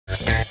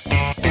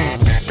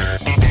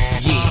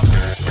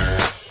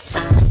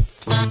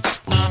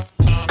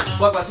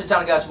Welcome to the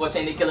channel, guys. What's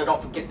Andy Killer?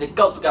 Don't forget the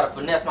ghost. We gotta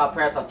finesse my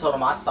parents. I told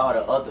them I saw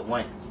the other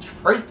one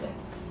creeping.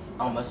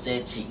 I almost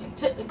said cheating.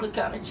 Technically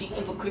kind of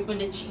cheating, but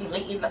creeping and cheating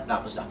late in the night.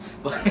 No,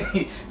 but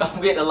don't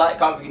forget to like,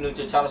 comment if you're new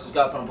to the channel,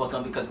 subscribe, turn on post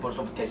notifications, post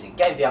notifications.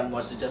 If you have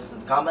more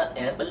suggestions, comment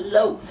and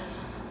below.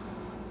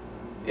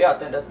 Yeah, I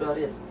think that's about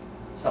it.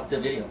 Stop to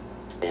the video.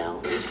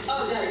 Oh,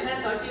 Dad, can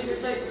I talk to you for a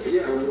second?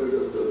 Yeah, I'm gonna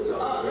go.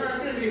 Oh, no, it's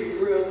gonna be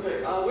real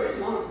quick. Where's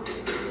Mom?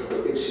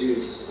 I think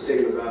she's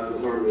taking a bath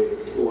with Harmony.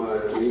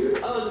 Why? Need it?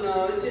 Oh,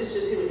 no, it's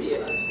just gonna be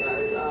us,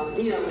 guys.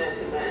 You know, man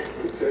to man.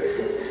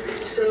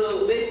 Okay.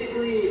 So,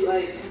 basically,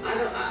 like, I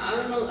don't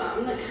know,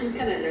 I'm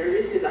kind of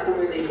nervous because I don't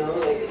really know,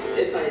 like,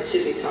 if I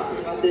should be talking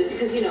about this.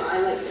 Because, you know,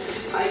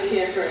 I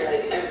care for,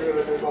 like,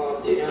 everyone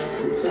involved, you know?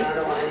 And I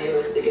don't want any of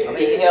us to get hurt.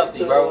 Eat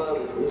healthy,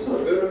 bro. It's not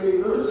good. I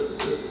mean, no, just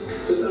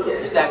sit down.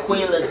 It's that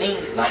Queen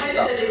Lazine.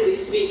 Hypothetically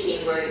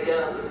speaking, like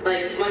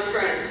my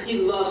friend, he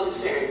loves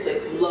his parents,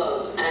 like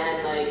loves,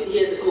 and like he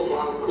has a cool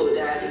mom, cool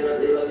dad, you know,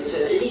 they love each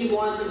other, and he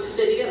wants them to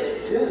stay together.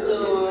 Yeah.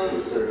 So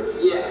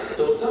yeah.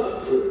 So what's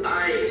up?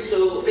 Alright,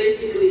 so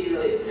basically,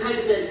 like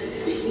hypothetically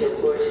speaking, of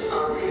course,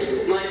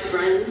 my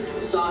friend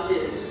saw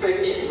his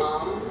pregnant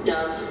mom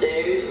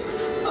downstairs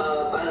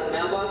by the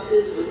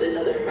mailboxes with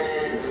another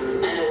man,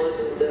 and it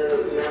wasn't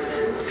the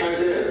man.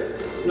 Isaiah.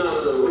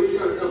 No. What are you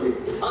trying to tell me?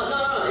 Oh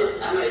no,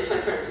 it's my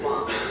friend's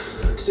mom.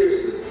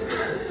 Seriously.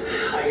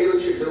 I get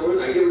what you're doing.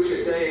 I get what you're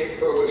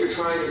saying, or what you're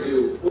trying to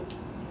do.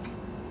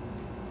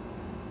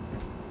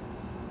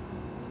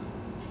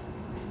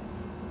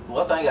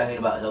 One thing I hate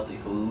about healthy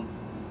food,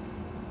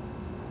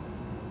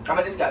 I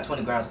mean, this got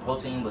 20 grams of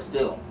protein, but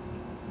still,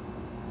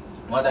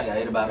 one thing I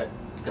hate about it,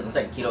 because I'm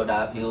taking keto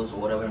diet pills or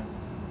whatever,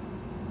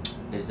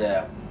 is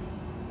that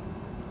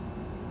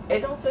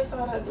it don't taste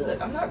all that good.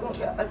 I'm not gonna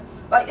get,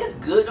 like, it's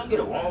good, don't get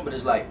it wrong, but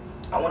it's like,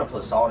 I want to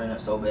put salt in it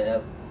so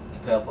bad,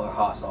 and pepper,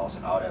 hot sauce,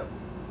 and all that.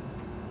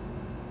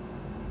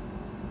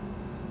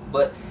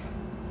 But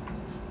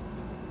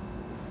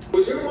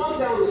Was your mom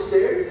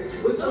downstairs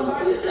with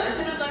somebody? I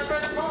said it was my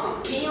friend's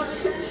mom. Can you let me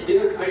finish?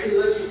 Yeah, I can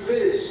let you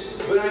finish,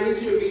 but I need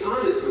you to be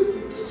honest with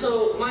me.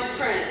 So my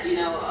friend, you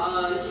know,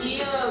 he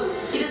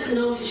doesn't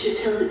know if he should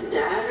tell his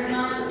dad or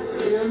not,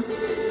 you know?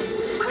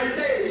 I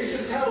say it, you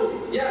should tell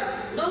me.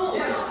 Yes. No,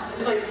 Yes.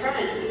 it's my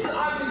friend. It's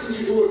obvious what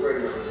you're doing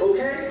right now,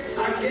 okay?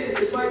 I get it.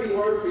 This might be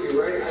hard for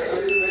you, right? I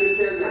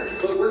understand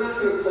that. But we're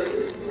not going to play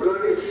this. We're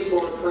not going to keep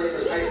on playing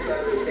this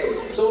hypothetical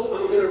game. So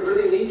I'm going to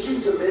really need you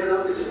to man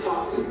up and just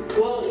talk to me.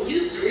 Well, you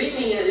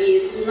screaming at me,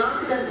 it's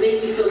not gonna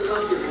make me feel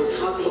comfortable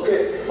talking.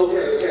 Okay.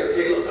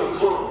 Look, I'm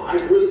calm.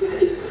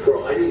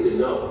 Bro, I need to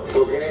know,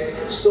 okay?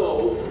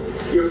 So,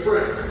 your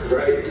friend,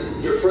 right?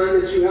 Your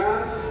friend that you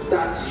have,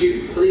 that's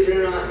you. Believe it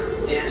or not,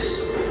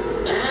 yes.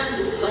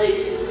 And, like,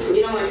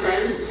 you know my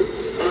friends,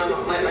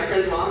 my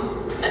friend's mom,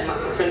 and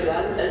my friend's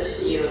dad,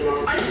 that's you and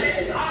Mom.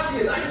 It's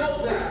obvious. I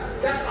know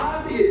that. That's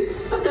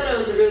obvious. I thought it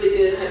was a really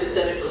good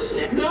hypothetical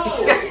scenario.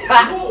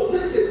 No,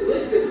 listen.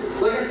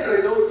 Like I said,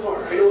 I know it's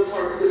hard. I know it's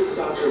hard because this is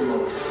about your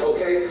mom,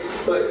 okay?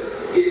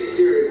 But get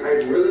serious.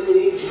 I really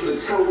need you to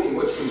tell me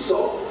what you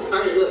saw.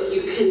 Alright, look,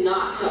 you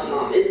cannot tell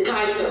Mom. It's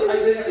guy code.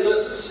 Isaiah,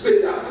 look, spit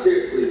it out.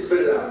 Seriously,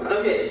 spit it out.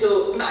 Okay,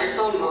 so I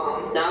saw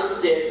Mom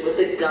downstairs with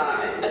a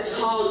guy, a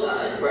tall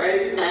guy,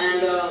 right? And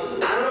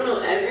I don't know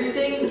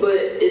everything,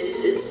 but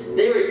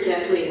they were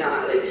definitely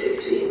not like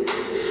 6 feet.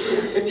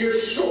 And you're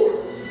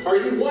sure? Are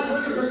you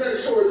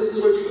 100% sure this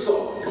is what you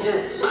saw?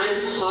 Yes,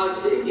 I'm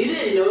positive. You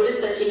didn't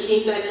notice that she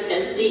came back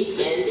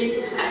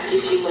empty-handed after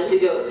she went to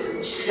go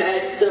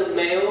check the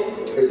mail?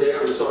 Isaiah,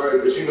 I'm sorry,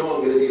 but you know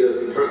I'm gonna need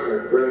to confront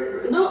her,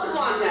 right? No, come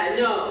on, Dad,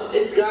 no.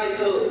 It's guy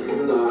code.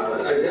 Nah,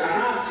 Isaiah, I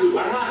have to.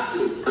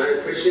 I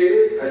appreciate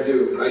it, I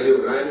do,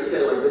 and I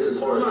understand, like, this is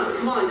hard.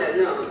 Come on, Dad,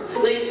 no.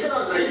 Like, come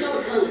on, just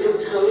don't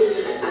tell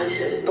her. I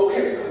said it.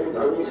 Okay,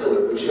 I won't tell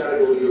her, but you gotta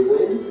go to your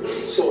room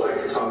so I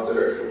can talk to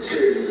her.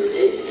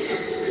 Seriously.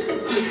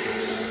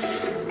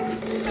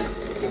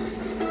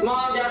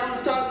 Mom, Dad wants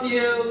to talk to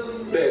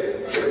you.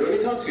 Babe, let me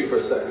talk to you for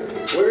a second.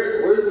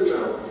 Where's the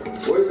milk?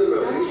 Where's the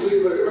milk? You usually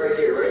put it right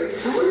here, right?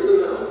 Where's the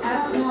milk?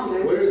 I don't know,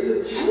 babe. Where is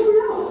it? I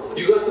don't know.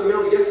 You got the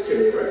milk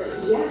yesterday,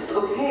 right? Yes,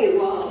 okay,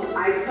 well,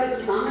 I put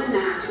some in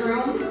Matt's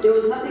room. There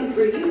was nothing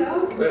for you,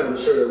 though. Yeah, I'm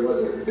sure there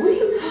wasn't. What are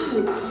you talking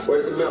about?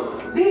 Where's the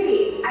milk?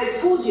 Baby, I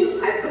told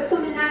you, I put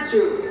some in Matt's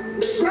room.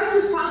 The rest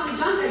was probably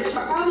junk.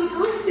 I probably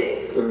tossed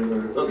it.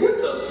 Okay,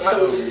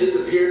 so it just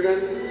disappeared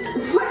then?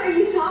 What are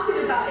you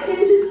talking about? It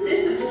didn't just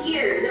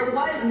disappear. There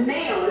was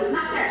mail. It's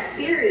not that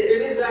serious.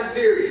 It is that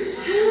serious.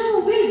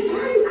 No, wait, why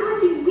are you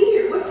acting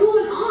weird? What's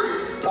going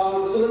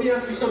on? So let me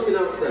ask you something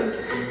else then.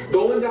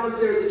 Going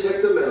downstairs to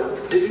check the mail,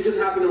 did you just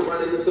happen to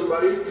run into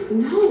somebody?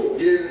 No.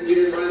 You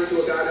didn't run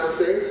into a guy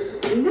downstairs?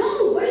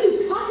 No, what are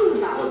you talking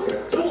about?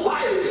 Okay. Don't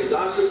lie to me,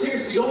 Zasha.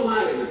 Seriously, don't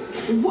lie to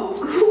me. What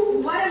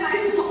am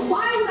I supposed?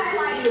 Why would I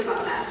lie to you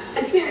about that?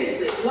 And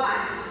seriously,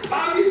 why?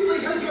 Obviously,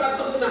 because you have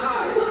something to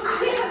hide. Well,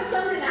 I have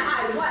something to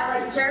hide. What,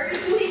 like jury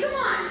duty? Come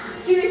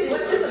on. Seriously,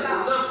 what's this about?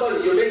 It's not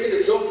funny. You're making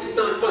a joke. It's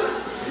not funny.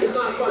 It's not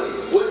not funny.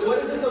 What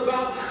is this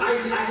about? I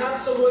have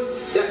someone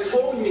that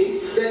told me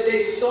that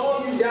they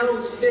saw you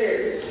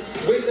downstairs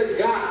with a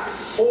guy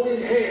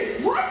holding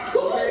hands. What?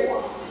 Okay?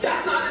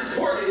 That's not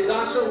important,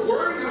 Zasha.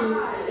 Were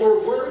you or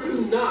were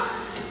you not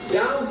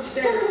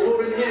downstairs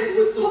holding hands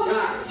with some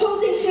guy?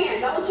 Holding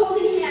hands. I was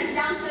holding hands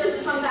downstairs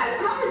with some guy.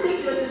 How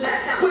ridiculous does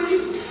that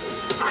sound?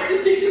 I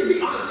just need you to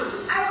be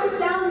honest. I was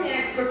down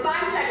there for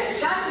 5 seconds,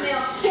 got the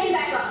mail, came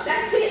back up.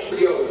 That's it.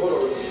 Yo,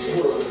 hold on.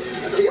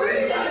 See, Where are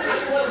you going?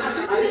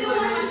 I didn't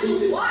want to have to do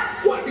this. What?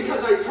 Why?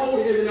 Because I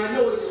told him, and I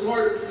know it's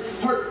hard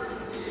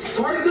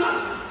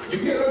enough. You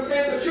get what I'm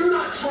saying? But you're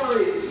not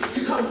trying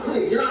to come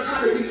clean. You're not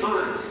trying to be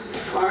honest.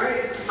 All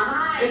right?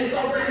 And it's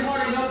already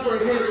hard enough for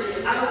him.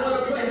 I don't want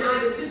to put him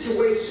in a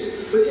situation,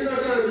 but you're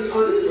not trying to be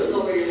honest with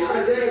him.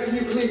 Isaiah, can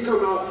you please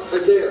come out?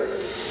 Isaiah.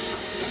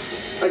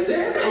 What does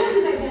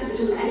Isaiah have to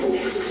do with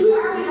anything? Why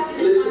are we having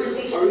this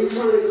conversation? Are you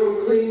trying to come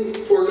clean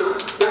or not?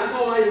 That's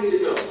all I need to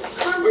know.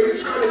 Are you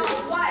trying to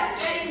what?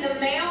 Getting the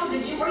mail?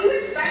 Were you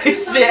expecting He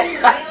something in the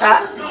mail?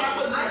 No, I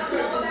wasn't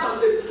expecting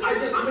something.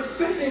 I'm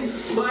expecting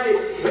my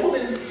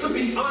woman to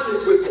be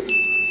honest with me.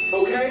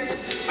 Okay?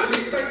 I'm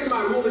expecting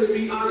my woman to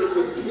be honest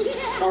with me.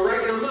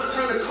 Alright? And I'm not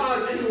trying to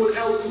cause anyone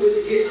else to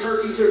get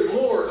hurt even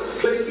more.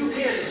 But if you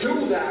can't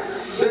do that,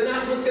 then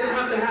that's what's gonna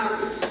have to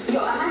happen.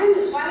 Yo, am I in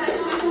the Twilight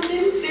Zone or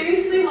something?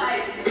 Seriously?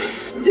 Like,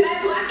 did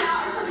I black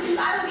out or something? Because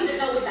I don't even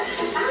know what the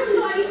heck. I have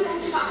no idea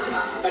what you're talking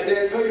about.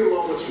 Isaiah, tell your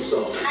mom what you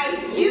saw. Tell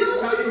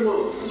your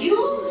mom. You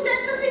said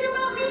something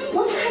about me?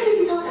 What the heck is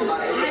he talking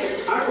about, Isaiah?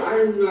 I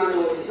do not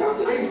know what he's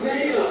talking about.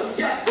 Isaiah!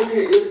 Yeah,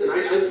 okay, listen, I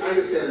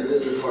understand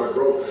this is hard,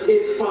 bro.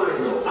 It's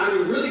fine, though.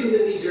 I'm really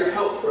gonna need your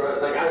help, bro.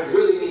 Like, I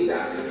really need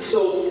that.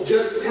 So,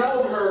 just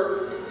tell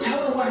her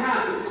what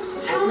happened.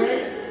 Tell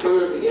me. From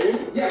the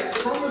beginning? Yes,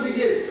 from the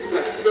beginning.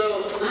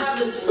 So, I have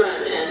this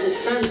friend, and his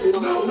friend's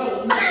mom.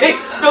 No.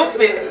 He's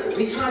stupid.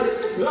 He tried to,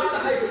 not the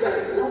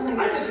hypothetical.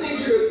 I just need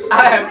you to.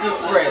 I have this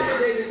friend.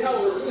 To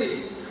tell her,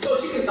 please, so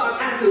she can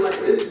stop acting like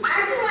this.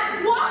 Acting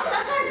like what? I'm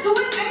not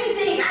doing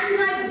anything. Acting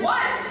like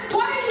what?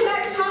 What are you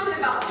guys talking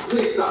about?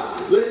 Please stop.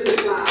 Listen,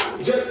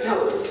 just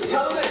tell her.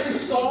 Tell her that you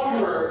saw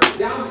her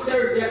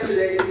downstairs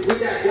yesterday with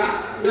that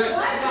guy. That's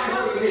What?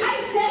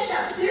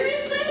 Isaiah,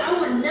 seriously? I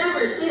would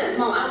never say that,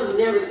 Mom. I would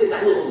never say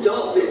that. That's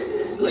adult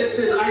business.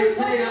 Listen,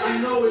 Isaiah, I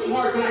know it's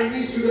hard, but I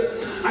need you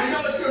to. I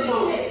know it's your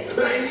mom,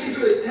 but I need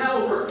you to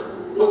tell her.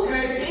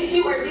 Okay? Did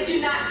you or did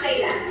you not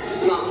say that?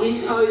 Mom,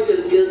 he's probably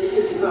feels guilty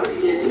because he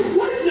probably did it.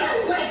 What? No.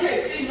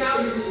 Okay, see, now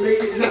you're just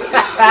making it. I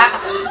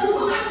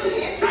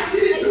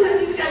did it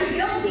because you feel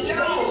guilty.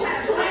 You're also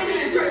trying to blame me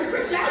and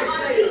project on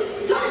me.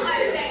 Don't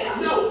Isaiah.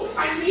 No, I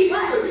need you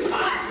to be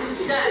honest.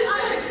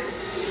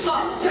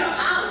 Come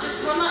out. Just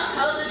come out.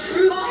 Tell her the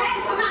truth. Go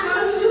ahead, come out.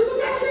 Tell the truth.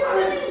 You're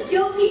really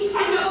guilty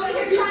and you're over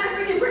here trying to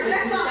freaking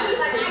project on me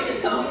like I did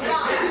something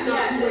wrong.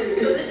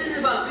 So this is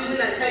about Susan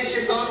that texts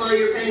your phone while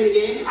you're playing the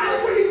game?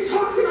 What are you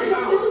talking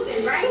about?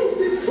 Susan, right? Who's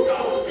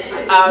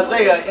Susan?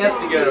 Isaiah,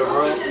 instigator,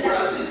 bro.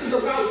 This is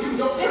about you.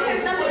 Don't This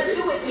has nothing to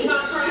do with me. You're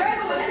the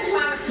one that's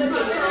trying to flip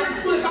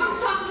it. I'm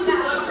talking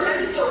about it.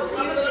 Let me go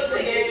see you really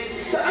quick.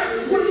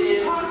 What are you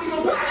talking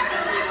about?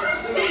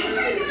 I'm saying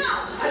right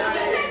now.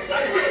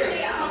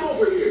 Isaiah. Come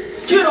over here.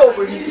 Get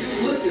over here.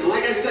 Listen,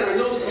 like I said, I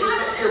know this is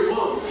about your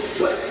mom,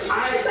 but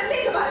But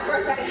think about it for a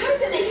second. How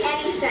does it make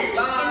any sense?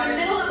 In the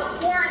middle of a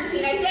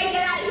quarantine, I say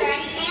get out of here. I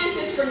need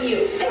answers from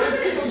you. I'm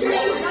sick of you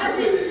always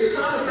doing this. You're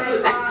trying to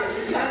verify.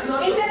 That's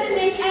not. It doesn't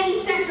make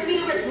any sense for me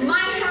to risk my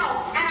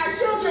health and our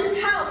children's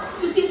health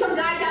to see some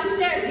guy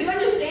downstairs. Do you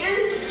understand?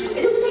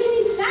 It doesn't make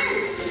any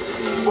sense.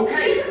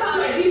 Okay. Think about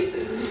it.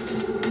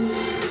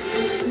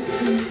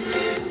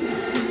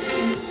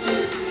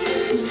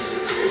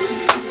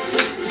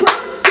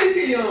 I'm sick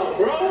of y'all,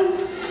 bro.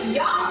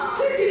 Y'all.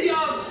 Sick of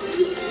y'all.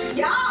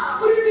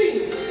 Y'all. What do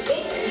you mean?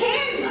 It's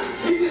him.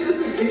 You did this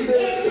again.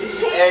 It's him.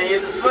 Hey, he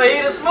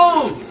the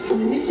smooth. Did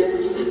you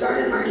just start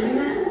an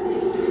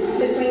argument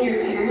between your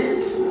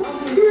parents?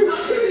 You're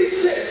not giving me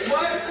shit.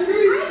 What? Give me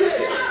shit.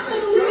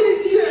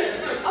 Give me shit.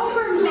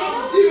 Over mail?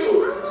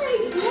 You. I'm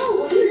like, no,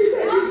 what are You you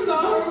said you saw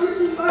her with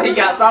somebody. He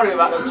got sorry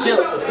about the I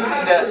chips.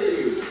 felt bad for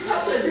you. I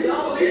said, can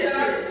y'all believe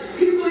that?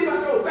 Can you believe I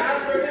felt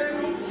bad for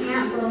him?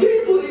 Yeah, Can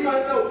you believe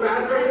I felt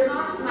bad for him?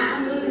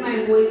 I'm losing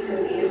my voice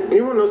because of you.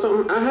 You wanna know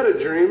something? I had a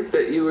dream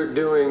that you were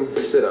doing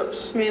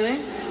sit-ups. Really?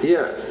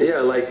 Yeah,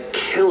 like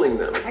killing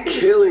them.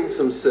 Killing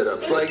some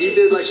sit-ups. Like you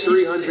did like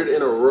 300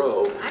 in a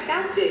row. I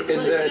got this.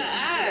 And then,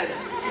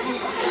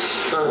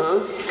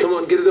 come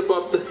on, get it up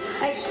off the.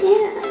 I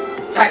can't.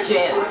 I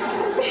can't.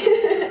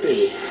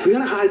 Baby, we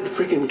gotta hide the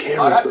freaking Oh,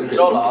 cameras that from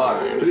controller him.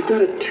 hard. We've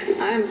gotta.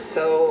 I'm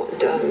so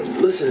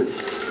done. Listen.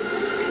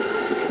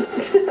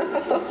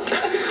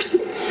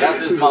 That's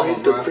his We mama,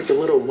 raised a bro. freaking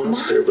little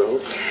monster, bro.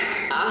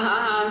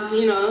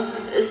 You know,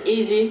 it's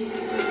easy.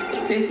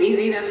 It's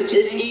easy, that's what you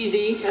It's think?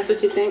 easy. That's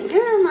what you think? Get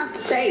out of my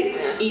face.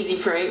 Easy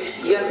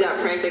pranks. You guys got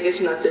pranked like it's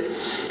nothing.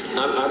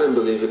 I didn't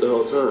believe it the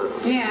whole time.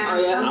 Yeah. Oh,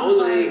 yeah? I was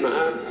like,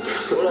 mad.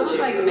 I was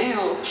like,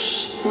 male,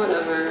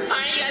 whatever.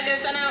 Alright, you guys gonna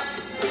sign out?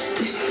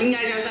 You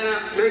guys gotta sign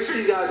up. Make sure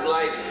you guys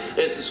like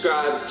and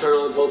subscribe, turn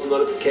on post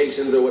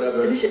notifications or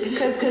whatever.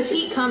 Because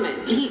he coming.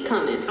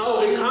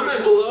 Oh, and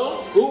comment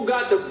below who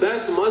got the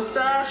best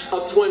mustache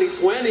of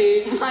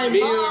 2020. My Me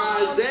mom.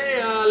 or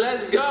Isaiah.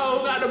 Let's go.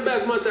 Who got the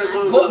best mustache?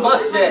 Comment What below.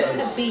 mustache? I'm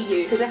gonna be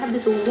you because I have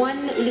this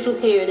one little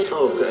hair that.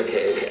 Oh,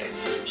 okay.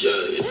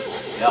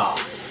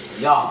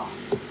 Yeah.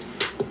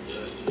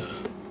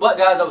 But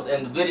guys, that was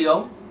in the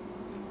video.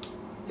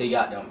 He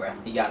got them, bruh.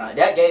 He got them.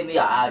 That gave me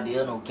an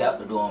idea, no cap,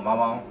 to do on my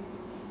mom.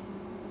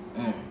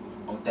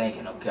 I'm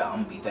thinking, no cap.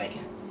 I'm gonna be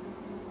thinking.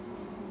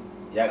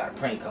 Y'all got a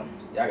prank coming.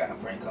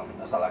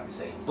 That's all I can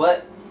say.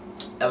 But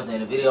that was the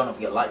end of the video. Don't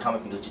forget to like,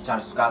 comment if you do your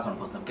channel, subscribe, turn on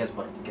post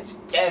notifications,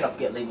 don't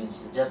forget to leave me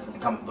suggestions in the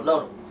comment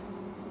below.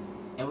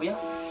 And we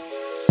out.